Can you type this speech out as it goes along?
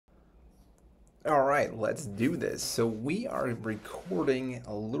All right, let's do this. So we are recording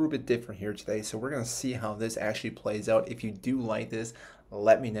a little bit different here today. So we're going to see how this actually plays out. If you do like this,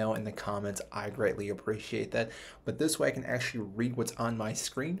 let me know in the comments. I greatly appreciate that. But this way I can actually read what's on my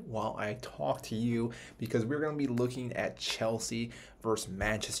screen while I talk to you, because we're going to be looking at Chelsea versus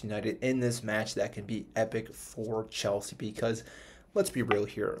Manchester United in this match that can be epic for Chelsea, because let's be real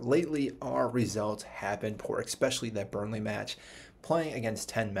here. Lately, our results have been poor, especially that Burnley match, playing against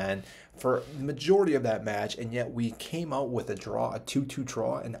 10 men for the majority of that match, and yet we came out with a draw, a 2-2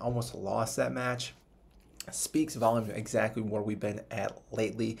 draw, and almost lost that match. Speaks volume to exactly where we've been at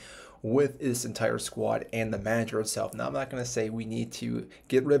lately with this entire squad and the manager itself. Now, I'm not going to say we need to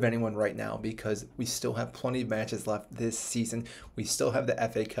get rid of anyone right now, because we still have plenty of matches left this season. We still have the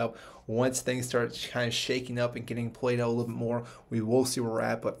FA Cup. Once things start kind of shaking up and getting played out a little bit more, we will see where we're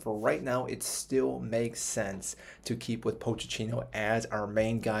at. But for right now, it still makes sense to keep with Pochettino as our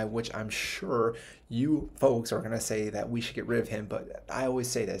main guy, which I'm sure you folks are going to say that we should get rid of him. But I always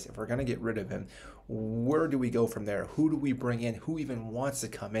say this: if we're going to get rid of him, where do we go from there? Who do we bring in? Who even wants to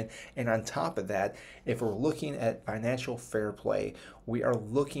come in? And on top of that, if we're looking at financial fair play, we are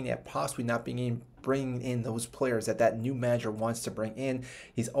looking at possibly not bringing in those players that new manager wants to bring in.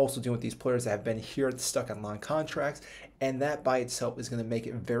 He's also dealing with these players that have been here stuck on long contracts, and that by itself is going to make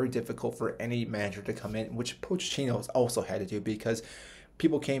it very difficult for any manager to come in, which Pochettino has also had to do, because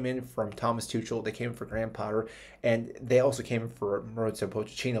people came in from Thomas Tuchel, they came in for Graham Potter, and they also came in for Mauricio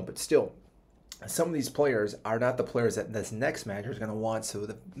Pochettino, but still, some of these players are not the players that this next manager is going to want, so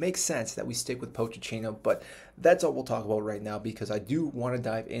it makes sense that we stick with Pochettino. But that's all we'll talk about right now, because I do want to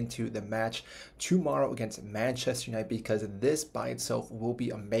dive into the match tomorrow against Manchester United, because this by itself will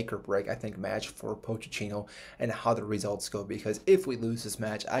be a make or break, I think, match for Pochettino and how the results go. Because if we lose this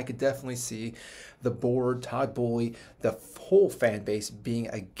match, I could definitely see the board, Todd Boehly, the whole fan base being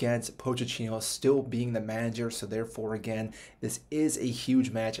against Pochettino still being the manager. So therefore, again, this is a huge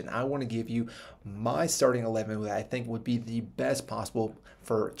match, and I want to give you my starting 11 that I think would be the best possible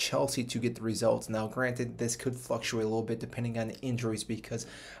for Chelsea to get the results. Now, granted, this could fluctuate a little bit depending on the injuries, because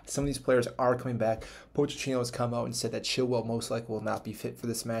some of these players are coming back. Pochettino has come out and said that Chilwell most likely will not be fit for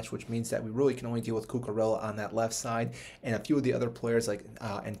this match, which means that we really can only deal with Cucurella on that left side, and a few of the other players like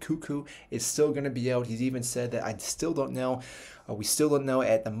and Cuckoo is still going to be out. He's even said that I still don't know. We still don't know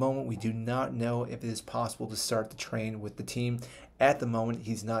at the moment. We do not know if it is possible to start to train with the team. At the moment,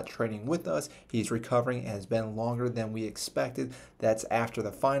 he's not training with us. He's recovering and has been longer than we expected. That's after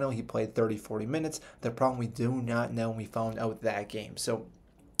the final. He played 30-40 minutes. The problem, we do not know when we found out that game. So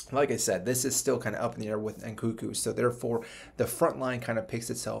like I said, this is still kind of up in the air with Nkunku, so therefore the front line kind of picks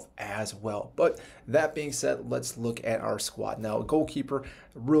itself as well. But that being said, let's look at our squad. Now, a goalkeeper,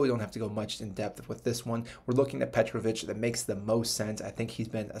 really don't have to go much in depth with this one. We're looking at Petrovic. That makes the most sense. I think he's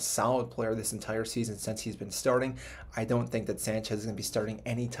been a solid player this entire season since he's been starting. I don't think that Sanchez is going to be starting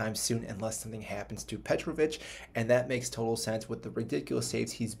anytime soon unless something happens to Petrovic, and that makes total sense with the ridiculous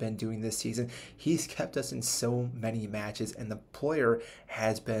saves he's been doing this season. He's kept us in so many matches, and the player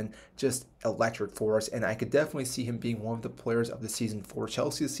has been just electric for us, and I could definitely see him being one of the players of the season for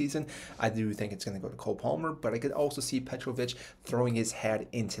Chelsea this season. I do think it's going to go to Cole Palmer, but I could also see Petrovic throwing his hat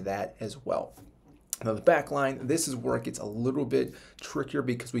into that as well. Now, the back line, this is where it gets a little bit trickier,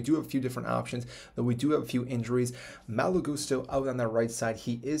 because we do have a few different options, though we do have a few injuries. Malagusto out on the right side,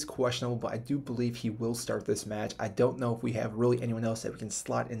 he is questionable, but I do believe he will start this match. I don't know if we have really anyone else that we can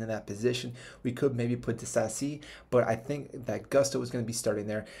slot into that position. We could maybe put Disasi, but I think that Gusto is going to be starting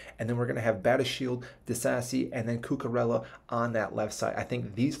there. And then we're going to have Battlefield, Disasi, and then Cucurella on that left side. I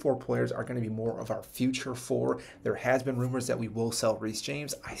think these four players are going to be more of our future four. There has been rumors that we will sell Reece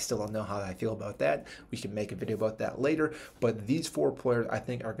James. I still don't know how I feel about that. We can make a video about that later, but these four players I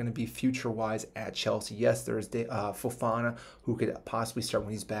think are going to be future-wise at Chelsea. Yes, there's Fofana, who could possibly start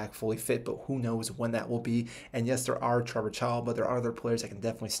when he's back fully fit, but who knows when that will be. And yes, there are Trevor Child, but there are other players that can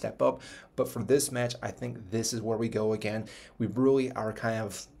definitely step up. But for this match, I think this is where we go again. We really are kind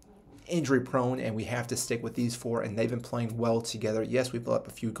of injury prone, and we have to stick with these four, and they've been playing well together. Yes, we've let up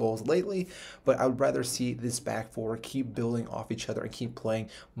a few goals lately, but I would rather see this back four keep building off each other and keep playing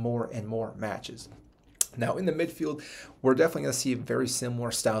more and more matches. Now, in the midfield, we're definitely going to see very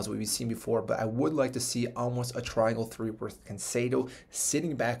similar styles that we've seen before, but I would like to see almost a triangle three with Cancelo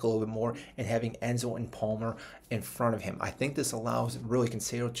sitting back a little bit more and having Enzo and Palmer in front of him. I think this allows really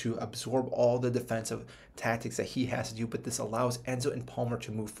Cancelo to absorb all the defensive tactics that he has to do, but this allows Enzo and Palmer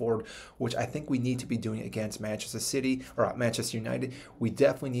to move forward, which I think we need to be doing against Manchester City or Manchester United. We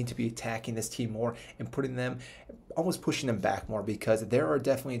definitely need to be attacking this team more and putting them almost pushing them back more, because there are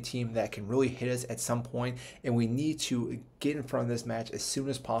definitely a team that can really hit us at some point, and we need to get in front of this match as soon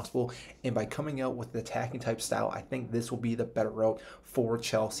as possible. And by coming out with an attacking type style, I think this will be the better route for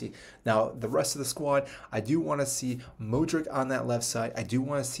Chelsea. Now, the rest of the squad, I do want to see Modric on that left side. I do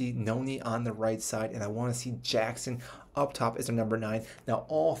want to see Noni on the right side, and I want to see Jackson up top as a number 9. Now,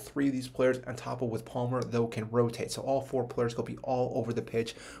 all 3 of these players on top of with Palmer, though, can rotate. So all 4 players will be all over the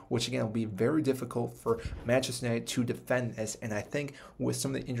pitch, which again will be very difficult for Manchester United to defend this. And I think with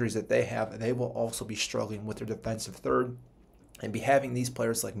some of the injuries that they have, they will also be struggling with their defensive third. And be having these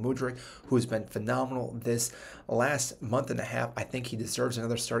players like Mudryk, who has been phenomenal this last month and a half. I think he deserves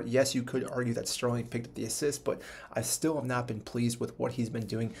another start. Yes, you could argue that Sterling picked up the assist, but I still have not been pleased with what he's been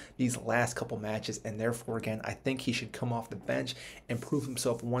doing these last couple matches. And therefore, again, I think he should come off the bench and prove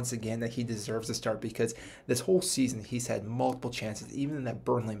himself once again that he deserves a start, because this whole season he's had multiple chances, even in that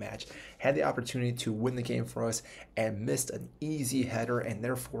Burnley match, had the opportunity to win the game for us and missed an easy header. And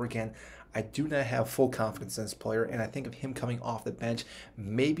therefore, again, I do not have full confidence in this player, and I think of him coming off the bench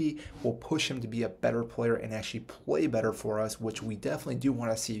maybe will push him to be a better player and actually play better for us, which we definitely do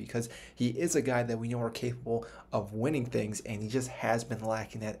want to see, because he is a guy that we know are capable of winning things, and he just has been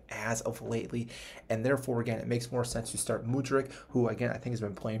lacking that as of lately. And therefore, again, it makes more sense to start Mudryk, who again I think has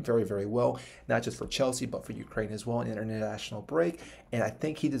been playing very, very well, not just for Chelsea but for Ukraine as well in an international break. And I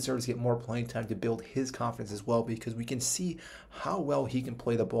think he deserves to get more playing time to build his confidence as well, because we can see how well he can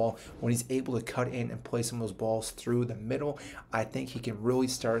play the ball when he's able to cut in and play some of those balls through the middle. I think he can really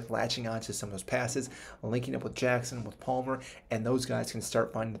start latching onto some of those passes, linking up with Jackson, with Palmer, and those guys can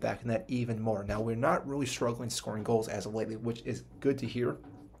start finding the back of the net even more. Now, we're not really struggling scoring goals as of lately, which is good to hear,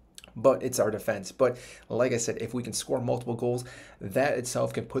 but it's our defense. But like I said, if we can score multiple goals, that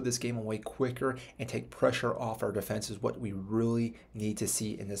itself can put this game away quicker and take pressure off our defense, is what we really need to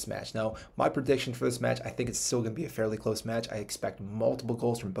see in this match. Now, my prediction for this match, I think it's still going to be a fairly close match. I expect multiple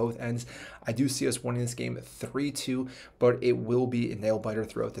goals from both ends. I do see us winning this game 3-2, but it will be a nail-biter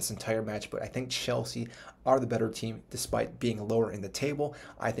throughout this entire match. But I think Chelsea are the better team despite being lower in the table.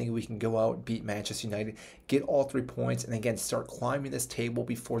 I think we can go out, beat Manchester United, get all 3 points, and again start climbing this table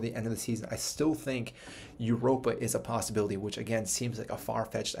before the end of the season. I still think Europa is a possibility, which again seems like a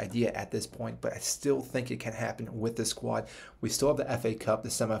far-fetched idea at this point, but I still think it can happen with the squad. We still have the FA Cup, the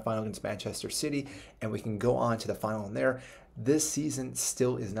semifinal against Manchester City, and we can go on to the final in there. This season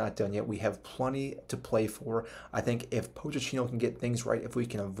still is not done yet. We have plenty to play for. I think if Pochettino can get things right, if we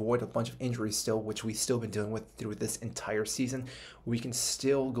can avoid a bunch of injuries still, which we've still been dealing with through this entire season, we can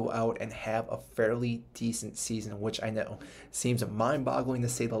still go out and have a fairly decent season, which I know seems mind-boggling to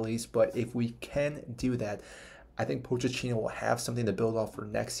say the least, but if we can do that, I think Pochettino will have something to build off for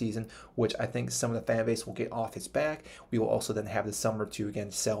next season, which I think some of the fan base will get off his back. We will also then have the summer to,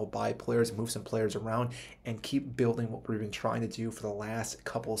 again, sell, buy players, move some players around, and keep building what we've been trying to do for the last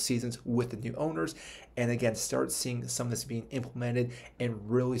couple of seasons with the new owners. And again, start seeing some of this being implemented and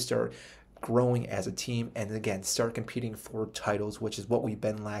really start growing as a team, and again, start competing for titles, which is what we've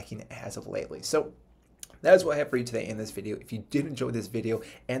been lacking as of lately. So that is what I have for you today in this video. If you did enjoy this video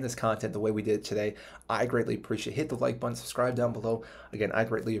and this content the way we did it today, I greatly appreciate it. Hit the like button, subscribe down below. Again, I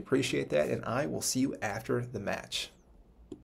greatly appreciate that, and I will see you after the match.